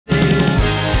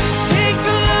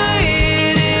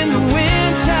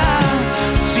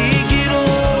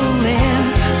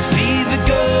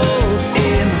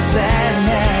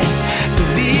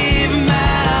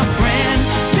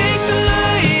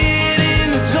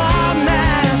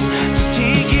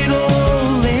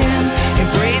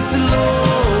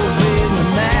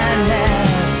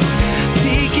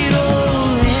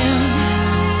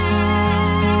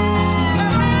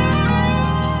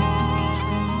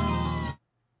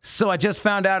So I just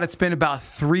found out it's been about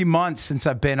 3 months since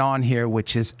I've been on here,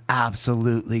 which is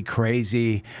absolutely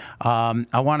crazy. I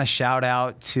want to shout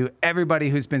out to everybody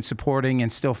who's been supporting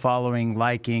and still following,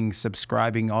 liking,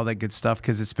 subscribing, all that good stuff,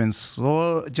 because it's been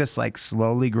slow, just like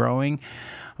slowly growing.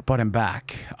 But I'm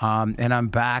back, and I'm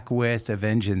back with a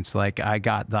vengeance. Like, I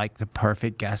got like the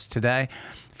perfect guest today.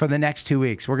 For the next 2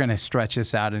 weeks, we're going to stretch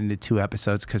this out into 2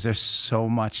 episodes because there's so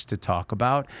much to talk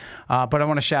about. But I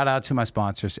want to shout out to my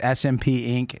sponsors, SMP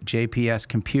Inc., JPS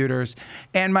Computers,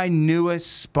 and my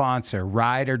newest sponsor,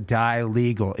 Ride or Die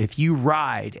Legal. If you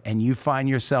ride and you find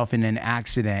yourself in an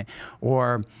accident,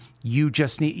 or you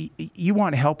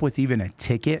want help with even a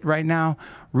ticket right now,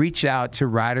 reach out to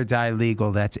Ride or Die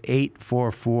Legal. That's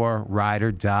 844 Ride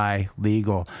or Die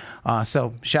Legal.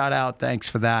 So shout out, thanks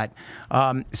for that.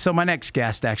 So my next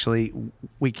guest, actually,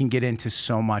 we can get into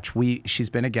so much.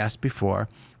 She's been a guest before.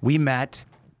 We met.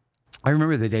 I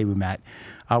remember the day we met.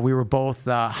 We were both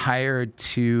hired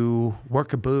to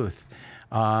work a booth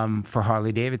for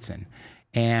Harley Davidson.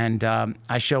 And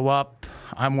I show up,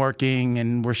 I'm working,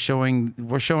 and we're showing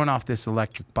off this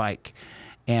electric bike,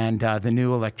 and the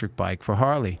new electric bike for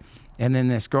Harley. And then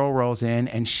this girl rolls in,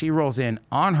 and she rolls in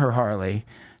on her Harley,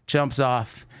 jumps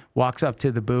off, walks up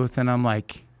to the booth, and I'm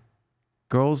like,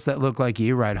 girls that look like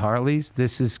you ride Harleys?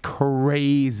 This is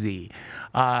crazy.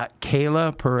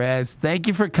 Kayla Perez, thank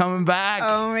you for coming back.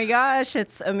 Oh my gosh,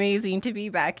 it's amazing to be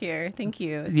back here. Thank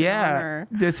you. It's an honor.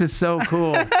 This is so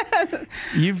cool.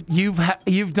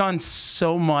 You've done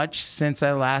so much since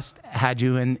I last had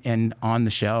you in on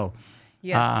the show.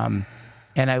 Yes.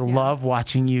 And I love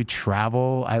watching you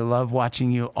travel. I love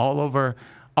watching you all over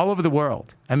the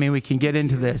world. I mean, we can get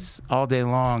into this all day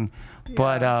long,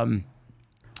 but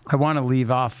I want to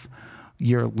leave off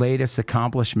your latest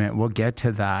accomplishment. We'll get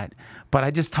to that. But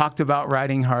I just talked about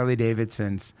riding Harley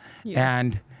Davidsons. Yes.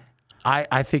 And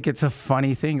I think it's a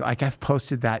funny thing. Like, I've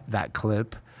posted that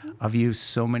clip of you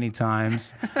so many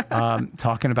times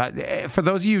talking about, for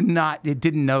those of you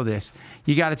didn't know this,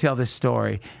 you got to tell this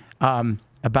story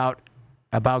about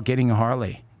getting a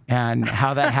Harley and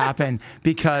how that happened,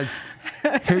 because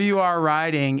here you are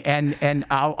riding, and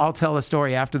I'll tell a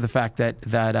story after the fact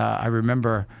that I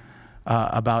remember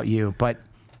about you. But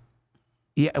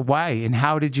yeah, why and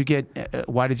how did you get?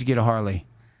 Why did you get a Harley?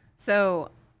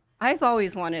 So I've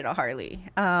always wanted a Harley.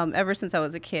 Ever since I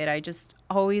was a kid, I just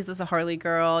always was a Harley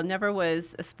girl. Never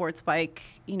was a sports bike.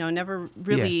 Never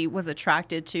really was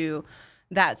attracted to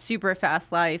that super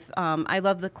fast life. I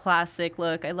love the classic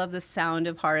look. I love the sound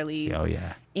of Harleys. Oh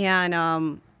yeah. And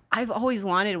I've always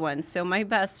wanted one. So my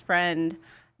best friend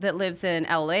that lives in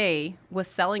LA was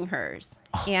selling hers,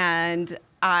 and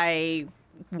I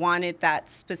wanted that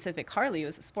specific Harley. It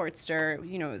was a Sportster.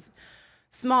 It was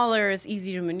smaller, it's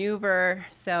easy to maneuver.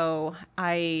 So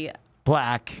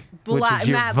black, which is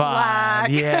your vibe. Black.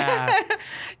 Yeah.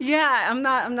 Yeah, I'm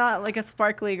not like a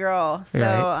sparkly girl. So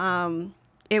right.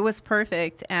 It was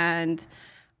perfect. And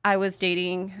I was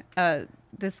dating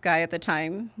this guy at the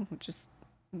time, just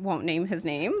won't name his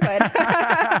name,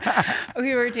 but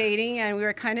we were dating, and we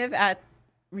were kind of at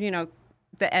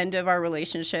the end of our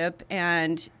relationship,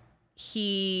 and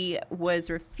he was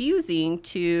refusing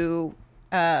to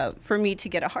for me to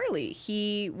get a Harley.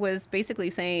 He was basically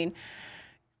saying,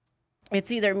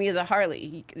 it's either me or the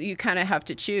Harley. You kind of have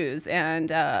to choose. And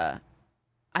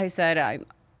I said,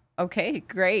 okay,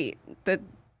 great.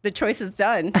 The choice is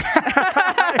done.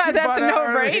 That's a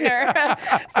no-brainer.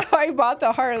 So I bought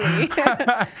the Harley.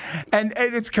 and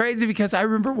it's crazy because I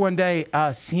remember one day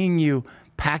seeing you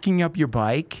packing up your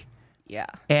bike. Yeah.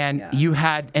 And you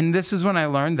had, and this is when I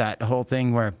learned that whole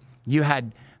thing where you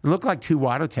had, it looked like 2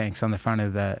 water tanks on the front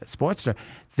of the Sportster.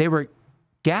 They were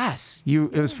gas.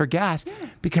 It was for gas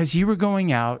because you were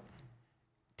going out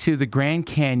to the Grand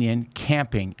Canyon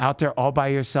camping out there all by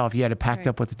yourself. You had it packed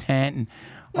up with a tent and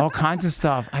all kinds of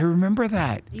stuff. I remember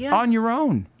that on your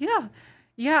own. Yeah.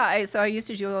 Yeah. So I used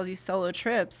to do all these solo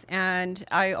trips, and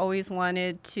I always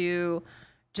wanted to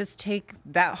just take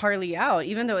that Harley out,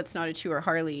 even though it's not a tour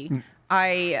Harley.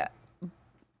 I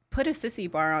put a sissy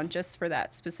bar on just for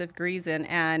that specific reason,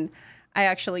 and I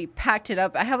actually packed it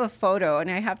up. I have a photo,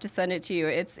 and I have to send it to you.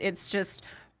 It's just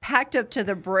packed up to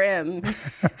the brim.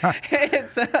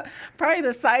 It's probably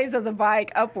the size of the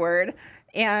bike upward.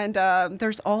 And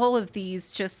there's all of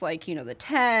these, just like, the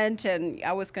tent, and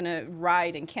I was going to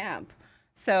ride and camp.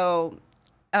 So,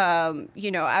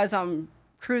 as I'm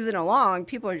cruising along,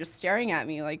 people are just staring at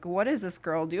me like, what is this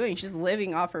girl doing? She's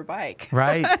living off her bike.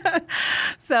 Right.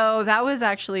 So that was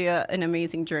actually an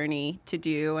amazing journey to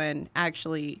do, and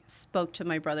actually spoke to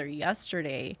my brother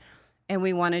yesterday. and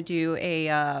we want to do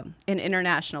an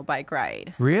international bike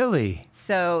ride. Really?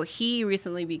 So he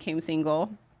recently became single,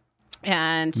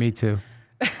 and Me too.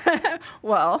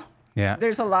 well, Yeah.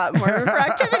 there's a lot more room for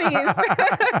activities.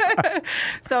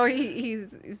 So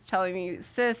he's telling me,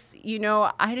 sis,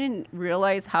 I didn't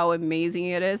realize how amazing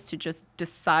it is to just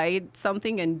decide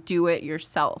something and do it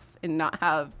yourself and not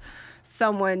have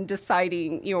someone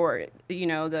deciding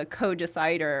the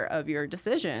co-decider of your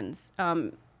decisions.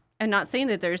 And not saying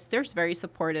that there's very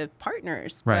supportive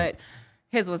partners, right. but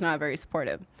his was not very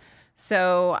supportive.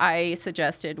 So I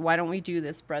suggested, why don't we do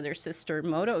this brother-sister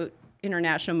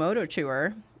international moto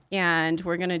tour? And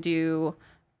we're going to do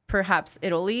perhaps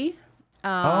Italy.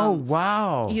 Oh,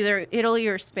 wow. Either Italy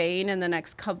or Spain in the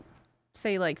next couple,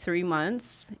 say like 3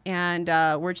 months. And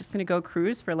we're just going to go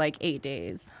cruise for like 8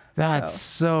 days. That's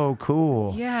so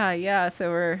cool. Yeah.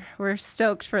 So we're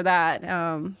stoked for that.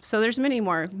 So there's many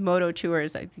more moto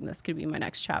tours. I think this could be my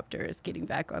next chapter, is getting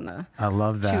back on the I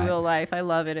love that. two-wheel life. I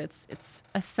love it. It's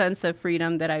a sense of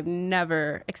freedom that I've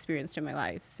never experienced in my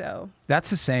life. So that's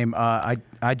the same.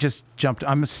 I just jumped.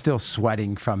 I'm still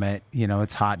sweating from it.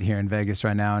 It's hot here in Vegas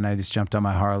right now, and I just jumped on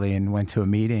my Harley and went to a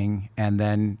meeting, and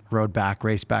then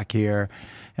raced back here,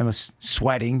 and was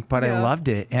sweating, but I loved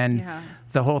it. And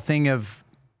the whole thing of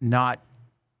I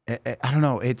don't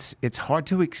know. It's hard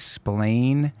to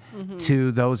explain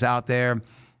to those out there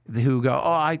who go,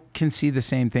 oh, I can see the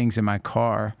same things in my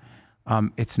car.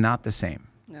 It's not the same.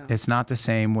 No. It's not the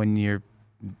same when you're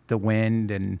the wind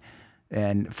and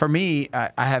for me,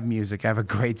 I have music. I have a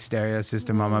great stereo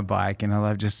system on my bike, and I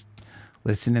love just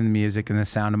listening to the music and the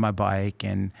sound of my bike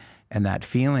and that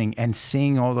feeling and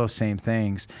seeing all those same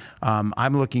things.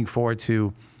 I'm looking forward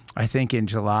to, I think in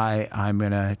July, I'm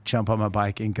going to jump on my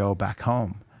bike and go back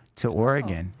home to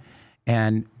Oregon.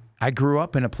 And I grew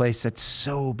up in a place that's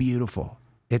so beautiful.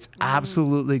 It's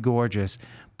absolutely gorgeous.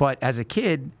 But as a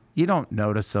kid, you don't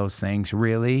notice those things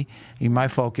really. My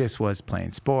focus was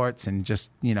playing sports and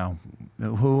just,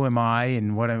 who am I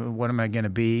and what am I going to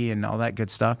be and all that good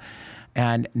stuff.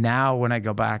 And now when I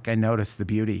go back, I notice the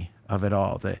beauty of it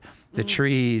all. The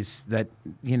trees that,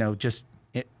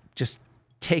 just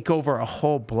take over a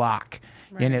whole block,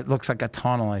 and it looks like a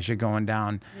tunnel as you're going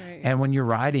down. Right. And when you're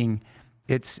riding,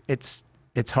 it's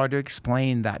hard to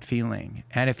explain that feeling.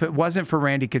 And if it wasn't for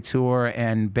Randy Couture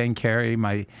and Ben Carey,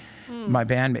 my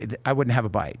band, I wouldn't have a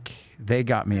bike. They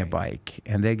got me a bike,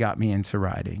 and they got me into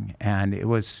riding. And it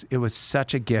was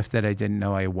such a gift that I didn't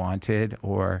know I wanted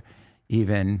or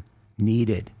even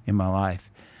needed in my life.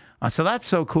 So that's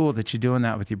so cool that you're doing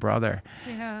that with your brother.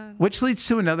 Yeah. Which leads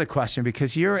to another question,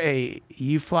 because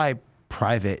you fly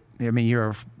private. I mean,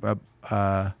 you're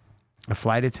a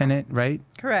flight attendant, right?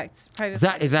 Correct.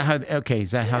 Private. Is that how? Okay. Is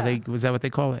that was that what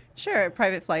they call it? Sure.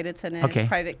 Private flight attendant. Okay.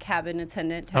 Private cabin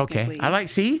attendant. Technically. Okay. I like.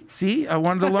 See. I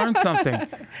wanted to learn something.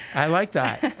 I like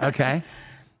that. Okay.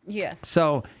 Yes.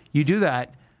 So you do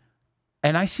that.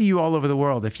 And I see you all over the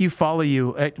world. If you follow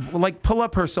you, pull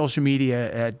up her social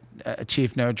media at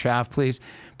Chief Nerd Trav, please,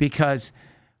 because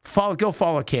go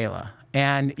follow Kayla,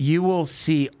 and you will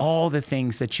see all the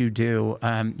things that you do.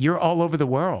 You're all over the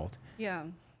world. Yeah.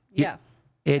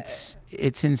 It's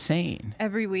insane.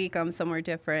 Every week I'm somewhere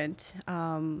different.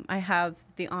 I have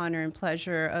the honor and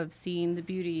pleasure of seeing the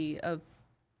beauty of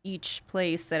each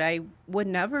place that I would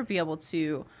never be able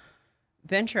to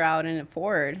venture out and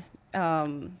afford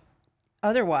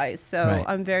otherwise. So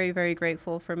I'm very, very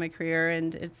grateful for my career,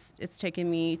 and it's taken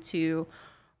me to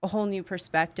a whole new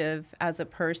perspective as a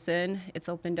person. It's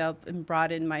opened up and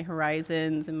broadened my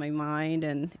horizons and my mind,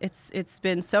 and it's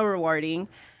been so rewarding.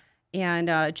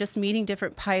 And just meeting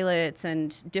different pilots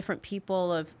and different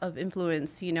people of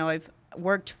influence. I've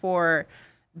worked for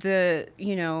the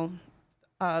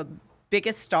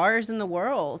biggest stars in the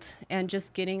world, and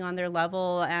just getting on their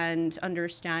level and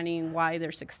understanding why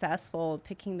they're successful,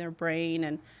 picking their brain,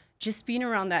 and just being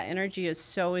around that energy is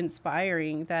so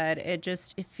inspiring that it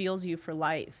fuels you for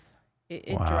life.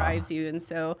 It drives you. And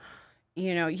so,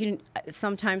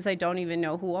 sometimes I don't even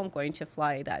know who I'm going to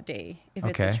fly that day. If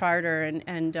it's a charter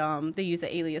and they use an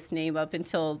alias name up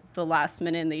until the last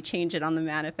minute and they change it on the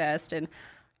manifest, and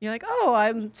you're like,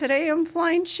 oh, today I'm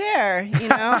flying Cher,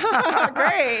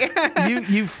 Great.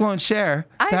 You've flown Cher.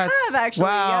 I have, actually.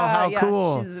 Wow, how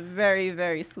cool. She's a very,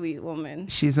 very sweet woman.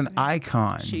 She's an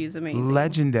icon. She's amazing.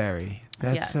 Legendary.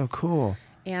 That's so cool.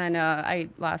 And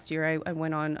last year I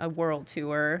went on a world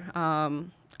tour.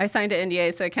 I signed an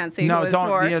NDA, so I can't say who it was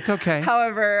for. Yeah, it's okay.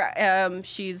 However,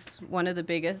 she's one of the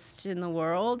biggest in the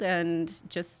world, and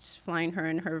just flying her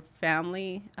and her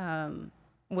family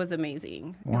was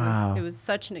amazing. Wow. It was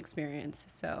such an experience.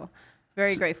 So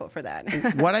Very grateful for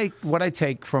that. What I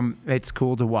take from it's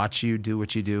cool to watch you do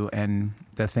what you do, and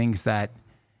the things that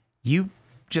you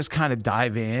just kind of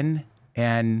dive in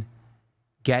and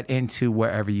get into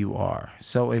wherever you are.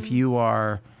 So if you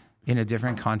are in a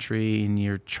different country and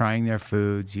you're trying their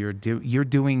foods, you're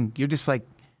just like,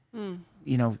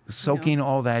 soaking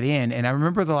all that in. And I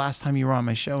remember the last time you were on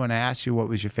my show and I asked you what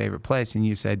was your favorite place, and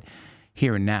you said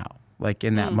here and now, like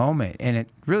in that moment. And it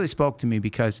really spoke to me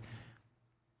because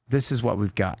this is what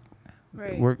we've got.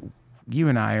 Right. You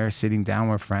and I are sitting down,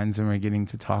 we're friends, and we're getting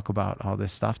to talk about all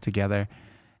this stuff together.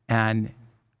 And,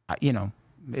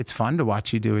 it's fun to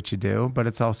watch you do what you do, but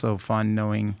it's also fun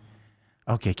knowing,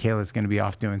 okay, Kayla's going to be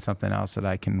off doing something else that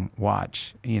I can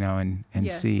watch, and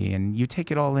Yes. see. And you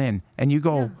take it all in, and you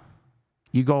go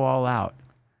all out.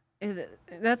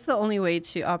 That's the only way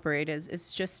to operate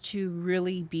is just to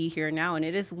really be here now. And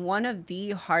it is one of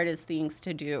the hardest things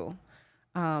to do.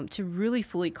 To really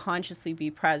fully consciously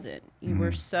be present.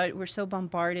 We're so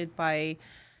bombarded by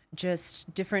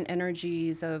just different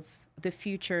energies of the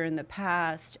future and the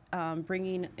past,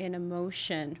 bringing in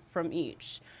emotion from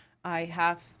each. I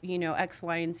have, X,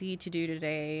 Y, and Z to do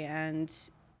today, and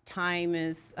time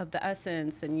is of the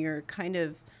essence, and you're kind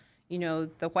of,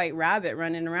 the white rabbit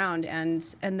running around, and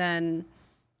then,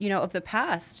 of the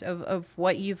past, of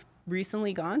what you've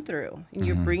recently gone through, and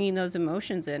you're bringing those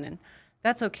emotions in, and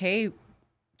that's okay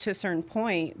to a certain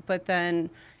point, but then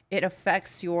it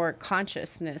affects your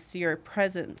consciousness, your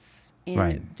presence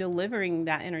in delivering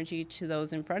that energy to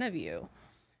those in front of you.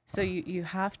 So you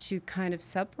have to kind of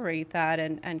separate that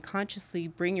and consciously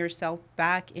bring yourself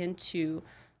back into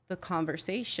the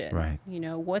conversation. Right.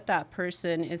 What that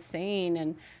person is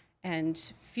saying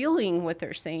and feeling what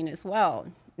they're saying as well,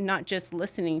 not just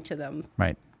listening to them,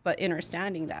 Right. but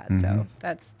understanding that. So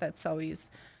that's always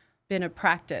been a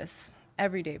practice.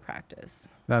 Everyday practice.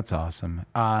 That's awesome.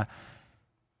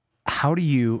 How do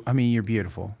you, you're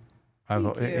beautiful.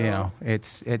 Thank you.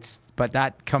 But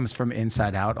that comes from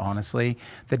inside out, honestly.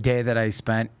 The day that I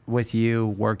spent with you,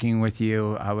 working with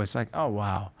you, I was like, oh,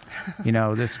 wow.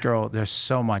 This girl, there's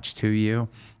so much to you.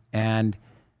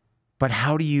 But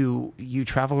how do you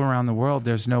travel around the world?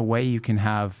 There's no way you can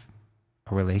have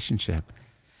a relationship.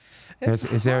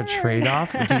 Is there a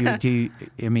trade-off?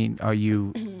 Are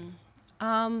you...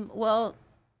 Well,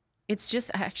 it's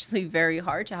just actually very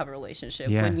hard to have a relationship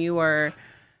Yeah. when you're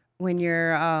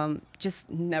just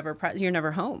you're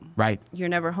never home. Right. You're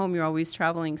never home. You're always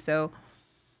traveling. So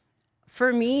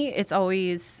for me, I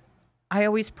always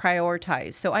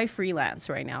prioritize. So I freelance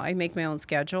right now. I make my own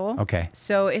schedule. Okay.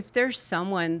 So if there's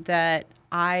someone that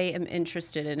I am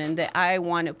interested in and that I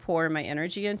want to pour my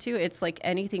energy into, it's like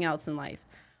anything else in life.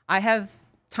 I have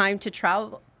time to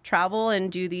travel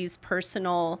and do these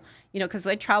personal, because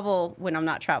I travel when I'm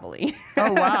not traveling.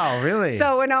 Oh, wow. Really?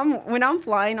 So when I'm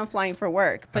flying for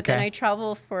work, but then Okay. I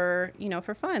travel for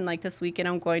fun. Like this weekend,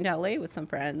 I'm going to LA with some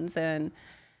friends and,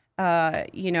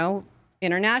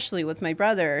 internationally with my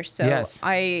brother. So Yes.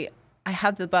 I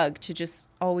have the bug to just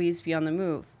always be on the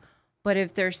move. But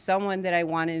if there's someone that I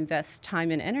want to invest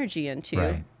time and energy into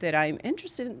Right. that I'm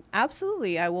interested in,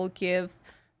 absolutely, I will give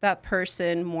that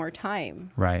person more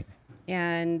time. Right.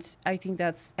 And I think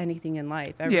that's anything in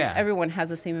life. Yeah. Everyone has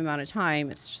the same amount of time.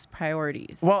 It's just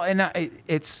priorities. Well, and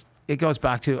it goes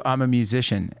back to I'm a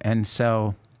musician, and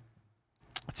so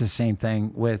it's the same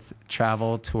thing with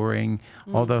travel, touring,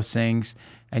 all those things,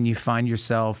 and you find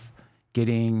yourself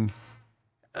getting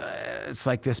it's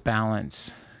like this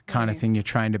balance kind of thing. You're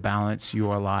trying to balance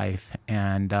your life,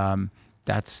 and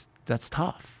that's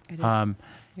tough. It is.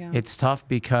 Yeah. It's tough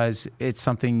because it's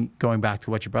something going back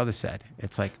to what your brother said.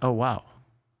 It's like, oh, wow.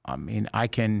 I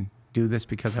can do this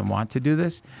because I want to do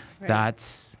this. Right.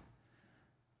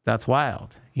 That's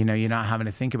wild. You're not having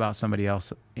to think about somebody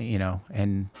else,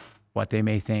 and what they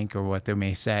may think or what they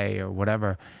may say or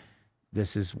whatever.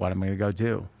 This is what I'm going to go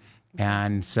do.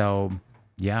 And so,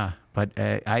 yeah, but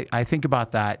I think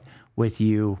about that with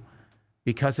you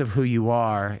because of who you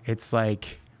are. It's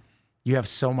like you have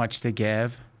so much to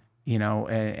give,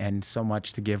 and so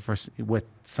much to give with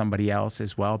somebody else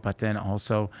as well. But then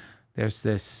also there's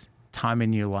this time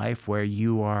in your life where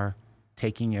you are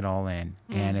taking it all in,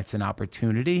 and it's an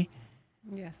opportunity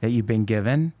Yes. that you've been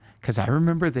given. Because I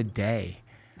remember the day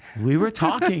we were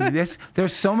talking there's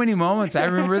so many moments. I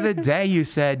remember the day you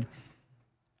said,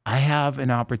 I have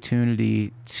an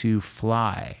opportunity to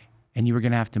fly, and you were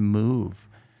going to have to move.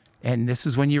 And this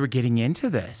is when you were getting into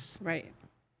this. Right.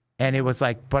 And it was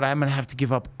like, but I'm going to have to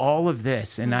give up all of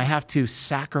this, and I have to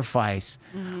sacrifice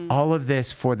all of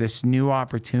this for this new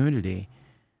opportunity.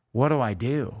 What do I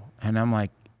do? And I'm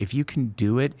like, if you can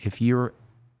do it, if you're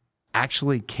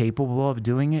actually capable of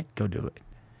doing it, go do it.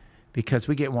 Because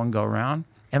we get one go around,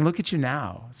 and look at you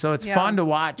now. So it's fun to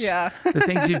watch the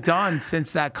things you've done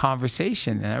since that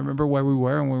conversation. And I remember where we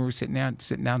were and we were sitting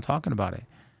down talking about it.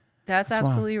 That's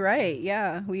absolutely right.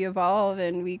 Yeah. We evolve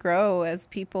and we grow as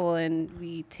people, and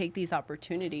we take these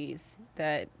opportunities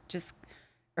that just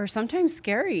are sometimes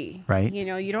scary. Right. You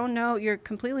know, you don't know, you're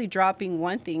completely dropping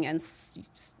one thing and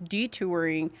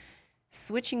detouring,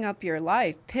 switching up your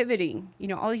life, pivoting, you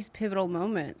know, all these pivotal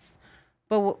moments.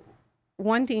 But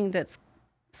one thing that's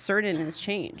certain is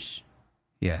change.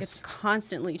 Yes. It's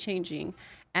constantly changing.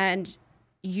 And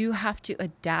you have to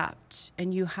adapt,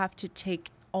 and you have to take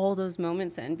all those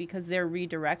moments in, because they're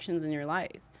redirections in your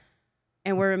life.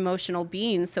 And we're emotional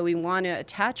beings, so we want to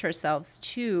attach ourselves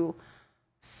to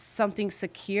something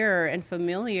secure and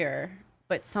familiar.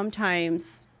 But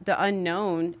sometimes the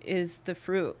unknown is the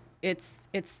fruit. It's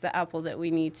the apple that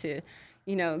we need to,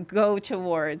 you know, go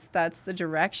towards. That's the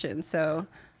direction. So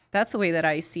that's the way that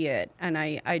I see it. And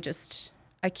I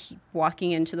keep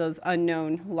walking into those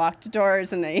unknown locked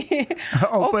doors, and I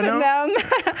open them.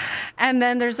 And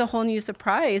then there's a whole new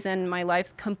surprise, and my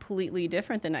life's completely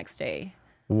different the next day.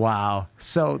 Wow.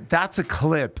 So that's a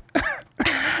clip.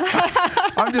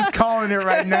 I'm just calling it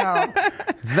right now.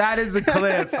 That is a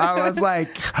clip. I was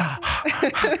like,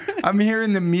 I'm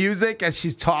hearing the music as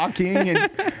she's talking,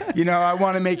 and, you know, I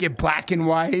want to make it black and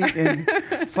white. And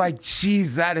it's like,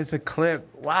 geez, that is a clip.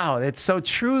 Wow. It's so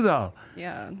true, though.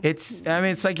 Yeah. It's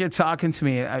like you're talking to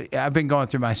me. I've been going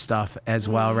through my stuff as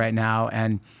well right now.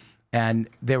 And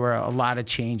there were a lot of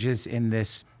changes in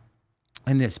this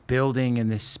building, in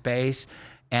this space,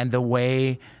 and the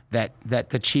way that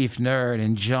the chief nerd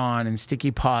and John and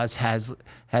Sticky Paws has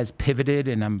pivoted,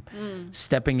 and I'm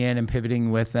stepping in and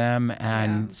pivoting with them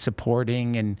and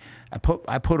supporting. And I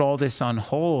put all this on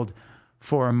hold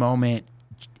for a moment,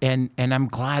 and I'm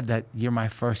glad that you're my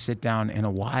first sit down in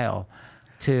a while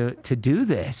to do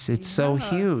this. It's so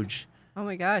huge. Oh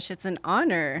my gosh, it's an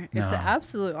honor. It's an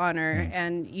absolute honor. Nice.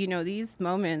 And you know, these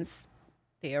moments,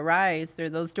 they arise. They're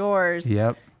those doors.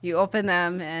 Yep. You open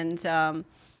them, and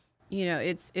you know,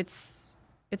 it's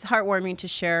heartwarming to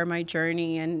share my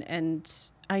journey, and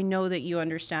I know that you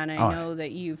understand. I know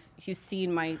that you've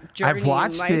seen my journey. I've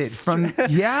watched it from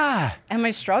and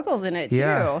my struggles in it too.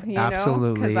 Yeah, you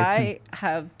absolutely. Because I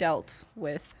have dealt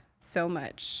with so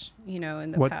much, you know,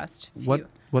 in the past few.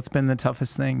 What's been the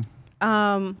toughest thing?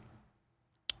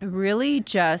 Really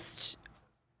just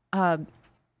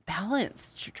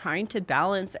balance, trying to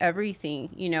balance everything,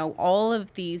 you know, all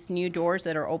of these new doors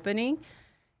that are opening,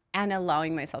 and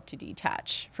allowing myself to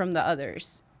detach from the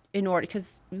others in order,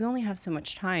 because we only have so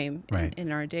much time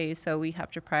in our days, so we have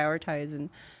to prioritize,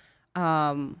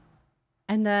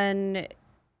 and then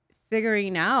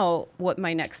figuring out what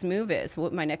my next move is,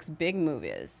 what my next big move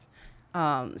is.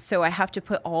 So I have to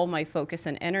put all my focus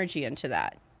and energy into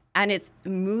that. And it's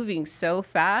moving so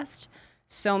fast.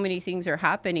 So many things are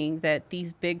happening that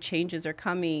these big changes are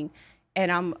coming,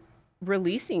 and I'm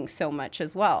releasing so much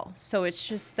as well. So it's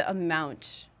just the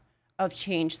amount of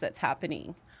change that's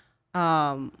happening.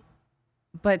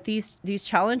 But these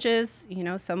challenges, you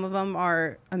know, some of them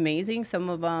are amazing. Some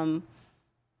of them,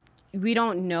 we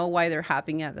don't know why they're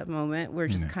happening at the moment. We're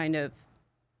just kind of,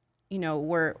 you know,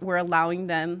 we're allowing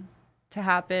them to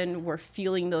happen. We're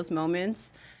feeling those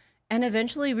moments, and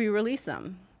eventually we release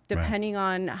them, depending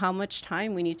on how much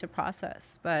time we need to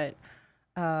process. But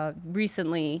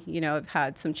recently, you know, I've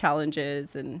had some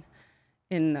challenges in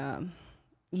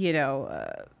you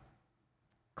know,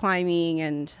 climbing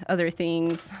and other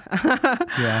things.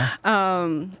 You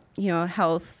know,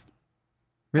 health.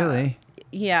 Really?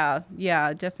 Yeah,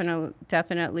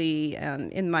 definitely.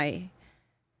 In my,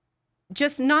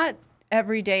 just not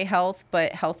everyday health,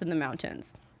 but health in the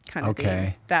mountains kind of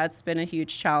thing. That's been a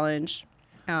huge challenge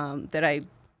that I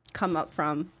come up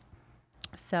from.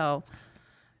 So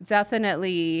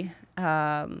definitely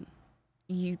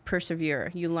you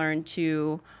persevere. You learn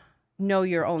to know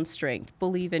your own strength,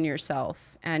 believe in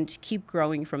yourself, and keep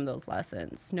growing from those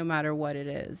lessons, no matter what it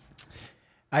is.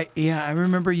 I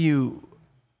remember you,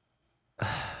 it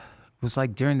was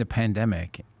like during the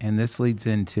pandemic, and this leads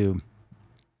into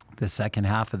the second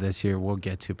half of this year we'll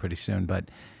get to pretty soon, but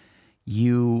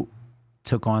you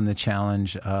took on the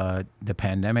challenge, the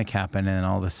pandemic happened, and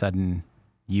all of a sudden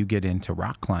you get into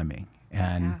rock climbing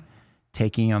and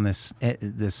taking on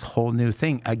this whole new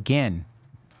thing. Again,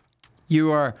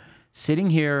 you are sitting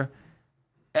here.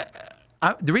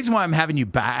 The reason why I'm having you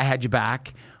back, I had you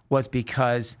back, was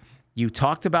because you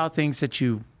talked about things that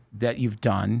you that you've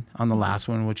done on the last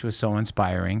one, which was so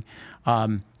inspiring.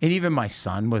 And even my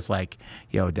son was like,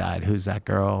 yo, Dad, who's that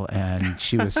girl? And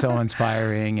she was so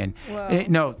inspiring. And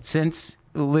no, since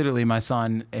literally my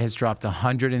son has dropped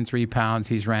 103 pounds.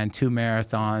 He's ran 2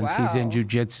 marathons. Wow. He's in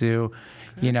jujitsu.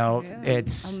 You know,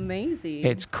 it's amazing.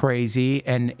 It's crazy.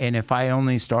 And if I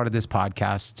only started this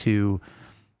podcast to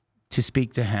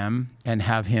speak to him and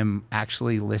have him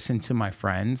actually listen to my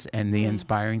friends and the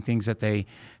inspiring things that they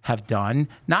have done,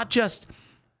 not just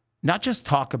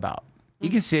talk about. You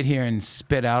can sit here and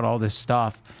spit out all this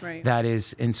stuff that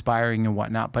is inspiring and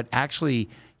whatnot, but actually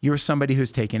you're somebody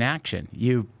who's taken action.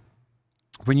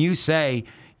 When you say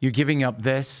you're giving up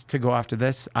this to go after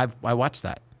this, I watch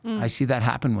that. I see that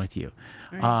happen with you.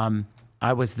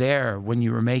 I was there when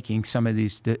you were making some of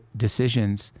these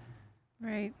decisions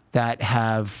that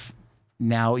have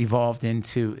now evolved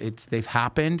into they've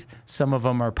happened. Some of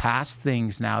them are past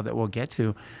things now that we'll get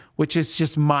to, which is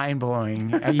just mind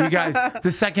blowing. You guys,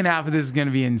 the second half of this is going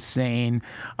to be insane.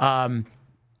 But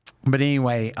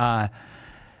anyway,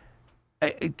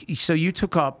 so you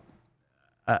took up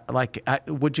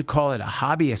would you call it a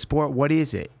hobby, a sport? What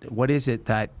is it? What is it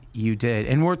that you did?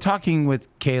 And we're talking with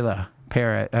Kayla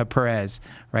Perez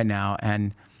right now,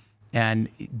 and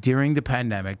during the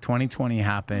pandemic, 2020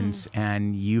 happens,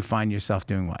 and you find yourself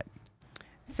doing what?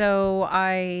 So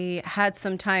I had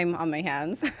some time on my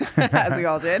hands, as we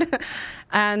all did,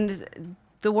 and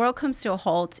the world comes to a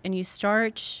halt, and you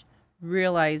start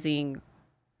realizing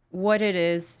what it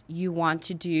is you want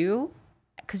to do,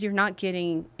 because you're not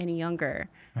getting any younger.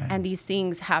 And these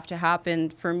things have to happen.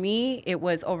 For me, it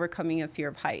was overcoming a fear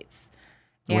of heights.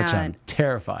 Which I'm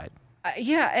terrified.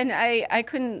 And I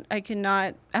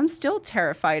cannot, I'm still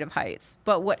terrified of heights.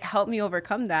 But what helped me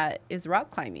overcome that is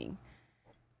rock climbing.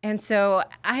 And so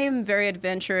I am very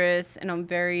adventurous, and I'm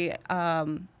very,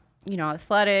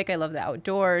 athletic. I love the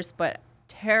outdoors, but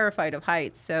terrified of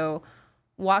heights. So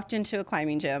walked into a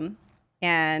climbing gym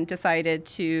and decided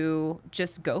to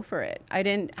just go for it. I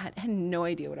had no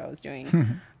idea what I was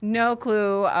doing. No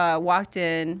clue. Walked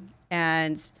in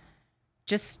and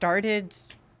just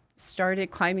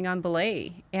started climbing on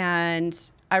belay. And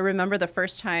I remember the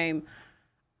first time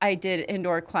I did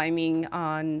indoor climbing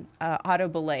on auto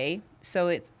belay. So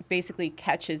it basically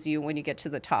catches you when you get to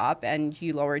the top and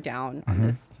you lower down on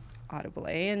this auto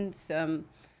belay. And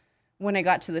when I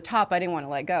got to the top, I didn't want to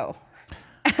let go.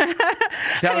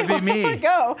 That would be me.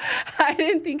 Go. I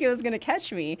didn't think it was going to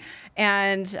catch me.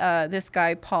 And this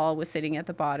guy, Paul, was sitting at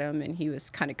the bottom, and he was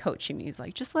kind of coaching me. He's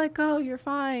like, just let go. You're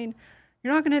fine.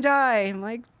 You're not going to die. I'm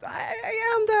like,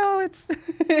 I am, though. It's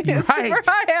super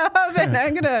high up, and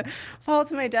I'm going to fall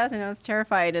to my death. And I was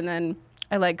terrified. And then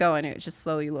I let go, and it just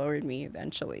slowly lowered me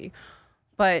eventually.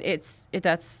 But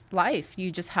that's life.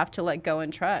 You just have to let go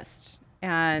and trust.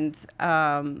 And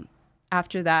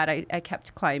after that, I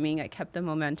kept climbing. I kept the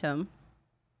momentum.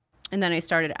 And then I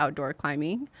started outdoor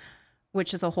climbing,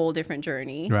 which is a whole different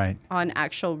journey on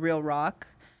actual real rock.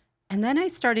 And then I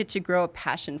started to grow a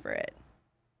passion for it,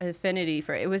 an affinity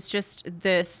for it. It was just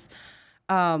this,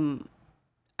 I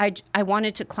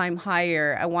wanted to climb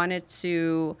higher. I wanted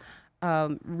to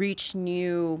reach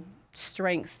new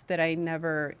strengths that I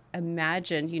never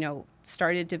imagined,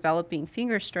 started developing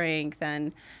finger strength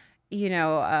and,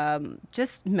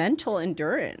 just mental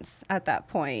endurance at that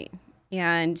point.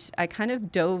 And I kind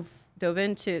of dove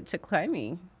into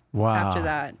climbing after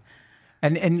that.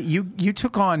 And you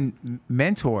took on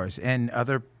mentors and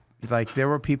other, like there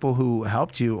were people who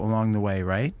helped you along the way,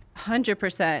 right?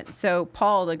 100%. So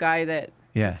Paul, the guy that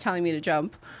was telling me to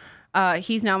jump,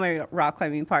 he's now my rock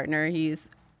climbing partner. He's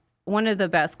one of the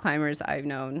best climbers I've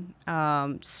known,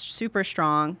 super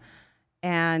strong.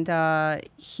 And I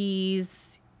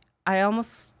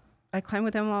climb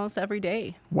with him almost every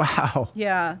day. Wow.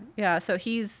 Yeah. So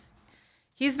he's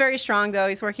very strong, though.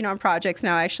 He's working on projects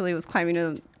now. Actually,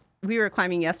 we were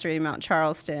climbing yesterday in Mount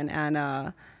Charleston,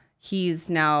 and he's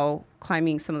now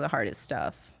climbing some of the hardest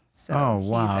stuff. So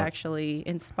he's actually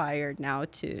inspired now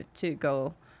to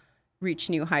go reach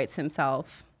new heights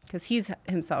himself, because he's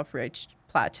himself reached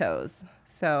plateaus.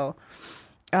 So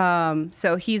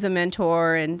he's a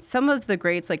mentor, and some of the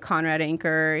greats like Conrad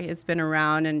Anker has been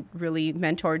around and really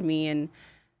mentored me in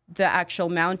the actual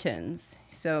mountains.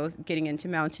 So getting into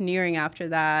mountaineering after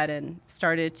that, and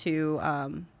started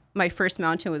to, my first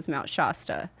mountain was Mount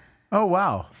Shasta. Oh,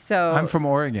 wow. So I'm from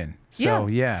Oregon. So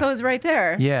yeah. So it's right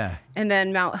there. Yeah. And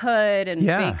then Mount Hood and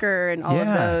Baker and all of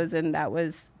those. And that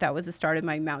was the start of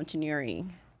my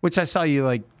mountaineering. Which I saw you,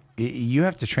 like, you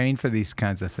have to train for these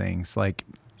kinds of things. Like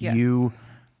you're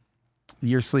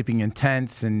sleeping in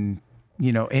tents and,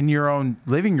 in your own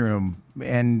living room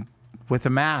and with a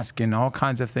mask and all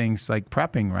kinds of things like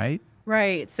prepping, right?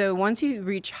 Right. So once you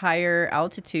reach higher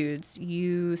altitudes,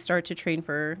 you start to train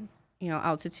for,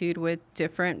 altitude with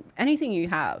anything you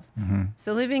have.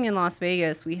 So living in Las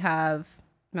Vegas, we have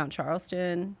Mount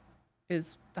Charleston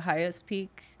is the highest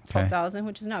peak, 12,000,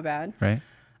 which is not bad. Right.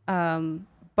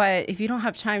 But if you don't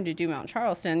have time to do Mount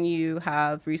Charleston, you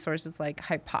have resources like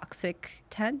hypoxic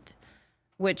tent,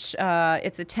 which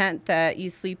it's a tent that you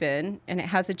sleep in, and it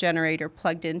has a generator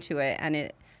plugged into it, and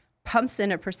it pumps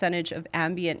in a percentage of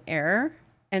ambient air.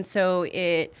 And so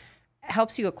it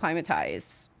helps you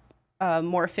acclimatize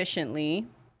more efficiently.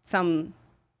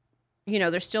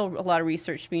 There's still a lot of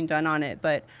research being done on it,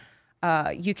 but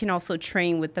you can also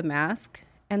train with the mask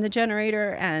and the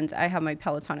generator. And I have my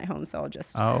Peloton at home, so I'll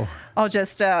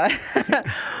just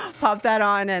pop that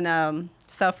on and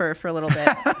suffer for a little bit.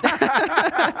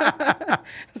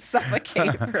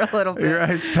 Suffocate for a little bit.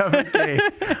 Right, suffocate.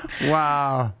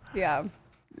 Wow. Yeah.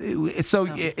 So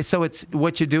it's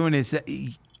what you're doing is that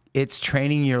it's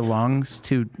training your lungs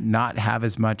to not have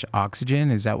as much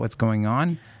oxygen. Is that what's going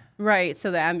on? Right.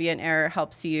 So the ambient air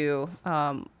helps you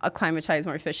acclimatize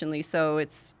more efficiently. So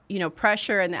it's,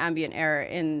 pressure and the ambient air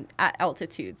at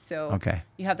altitude. So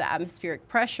you have the atmospheric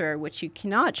pressure, which you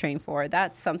cannot train for.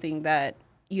 That's something that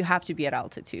you have to be at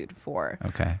altitude for.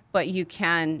 Okay. But you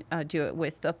can do it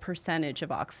with the percentage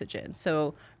of oxygen.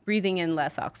 So breathing in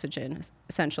less oxygen,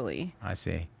 essentially. I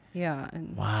see. Yeah.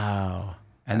 Wow.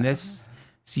 And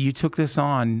so you took this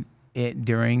on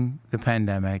during the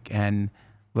pandemic, and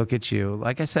look at you.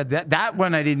 Like I said, that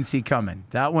one I didn't see coming.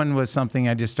 That one was something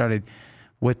I just started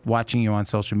with watching you on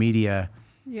social media.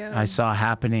 Yeah. I saw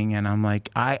happening, and I'm like,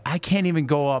 I can't even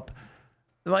go up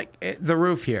like the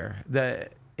roof here.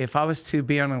 If I was to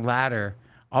be on a ladder,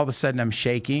 all of a sudden I'm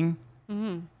shaking,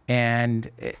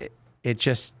 and it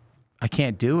just, I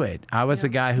can't do it. I was a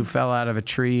guy who fell out of a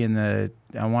tree in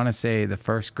I want to say the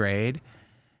first grade,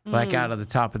 like out of the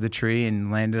top of the tree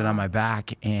and landed on my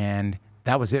back. And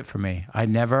that was it for me. I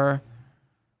never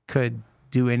could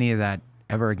do any of that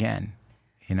ever again,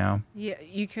 Yeah,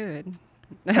 you could.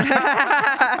 Oh,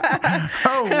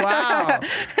 wow.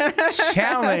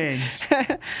 Challenge.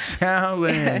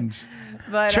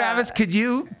 But, Travis, could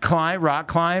you rock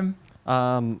climb?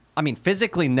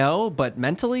 Physically, no, but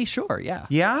mentally, sure. Yeah.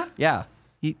 Yeah? Yeah.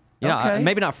 Okay.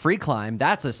 Maybe not free climb.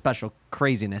 That's a special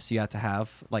craziness you have to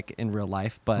have, like in real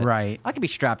life. But I could be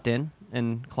strapped in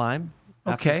and climb.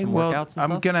 Okay. Well,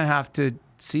 I'm going to have to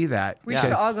see that. We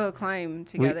should all go climb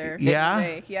together.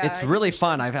 Yeah? Yeah. It's really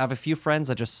fun. I have a few friends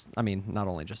that not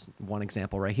only just one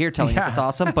example right here telling us it's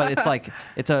awesome, but it's like,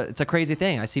 it's a crazy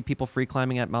thing. I see people free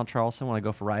climbing at Mount Charleston when I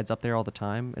go for rides up there all the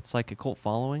time. It's like a cult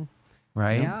following.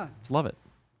 Right? Yeah. Just love it.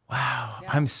 Wow. Yeah.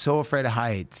 I'm so afraid of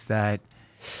heights that...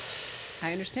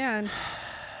 I understand.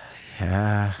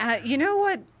 Yeah. You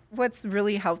know what's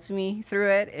really helped me through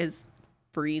it is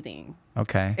breathing.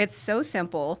 Okay. It's so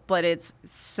simple, but it's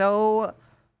so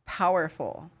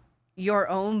powerful. Your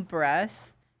own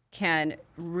breath can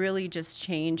really just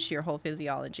change your whole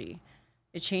physiology.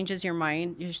 It changes your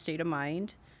mind, your state of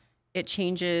mind. It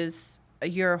changes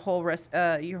your whole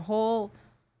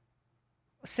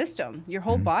system, your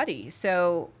whole body.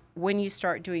 So when you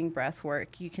start doing breath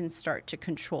work, you can start to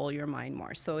control your mind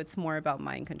more. So it's more about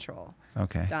mind control.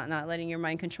 Okay. Not letting your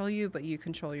mind control you, but you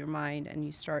control your mind, and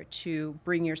you start to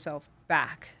bring yourself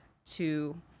back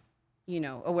to,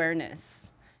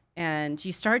 awareness. And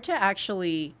you start to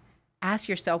actually ask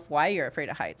yourself why you're afraid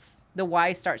of heights. The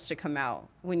why starts to come out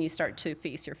when you start to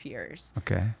face your fears.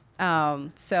 Okay.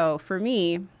 So for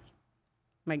me,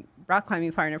 my rock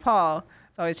climbing partner, Paul,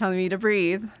 is always telling me to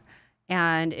breathe.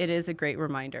 And it is a great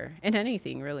reminder in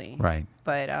anything, really. Right.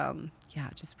 But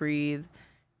just breathe,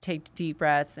 take deep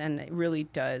breaths, and it really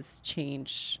does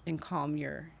change and calm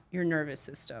your nervous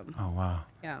system. Oh, wow.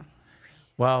 Yeah.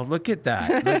 Well, look at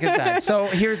that. So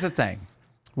here's the thing.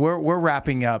 We're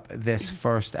wrapping up this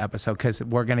first episode because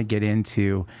we're going to get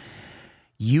into,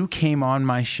 you came on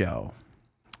my show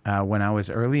when I was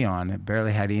early on,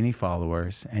 barely had any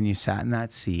followers, and you sat in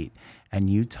that seat and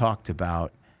you talked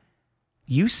about,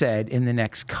 you said in the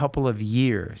next couple of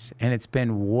years, and it's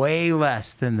been way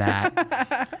less than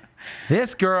that,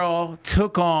 this girl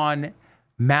took on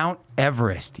Mount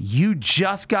Everest. You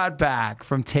just got back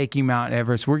from taking Mount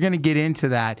Everest. We're going to get into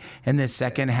that in the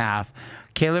second half.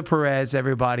 Kayla Perez,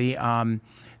 everybody.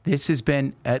 This has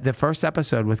been the first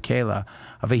episode with Kayla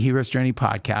of a Hero's Journey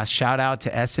podcast. Shout out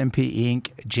to SMP Inc.,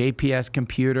 JPS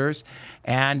Computers,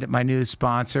 and my new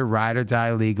sponsor, Ride or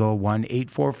Die Legal,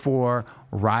 1-844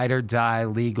 Ride or Die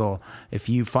Legal. If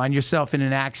you find yourself in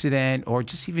an accident or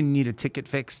just even need a ticket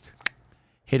fixed,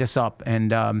 hit us up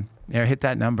and hit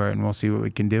that number, and we'll see what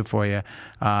we can do for you.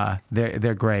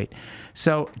 They're great.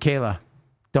 So, Kayla,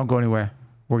 don't go anywhere.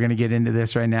 We're going to get into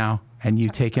this right now, and you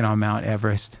taking on Mount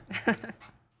Everest.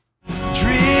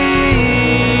 Dream,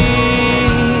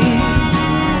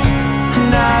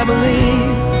 and I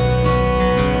believe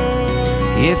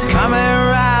it's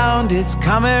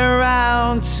coming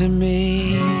around to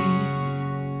me.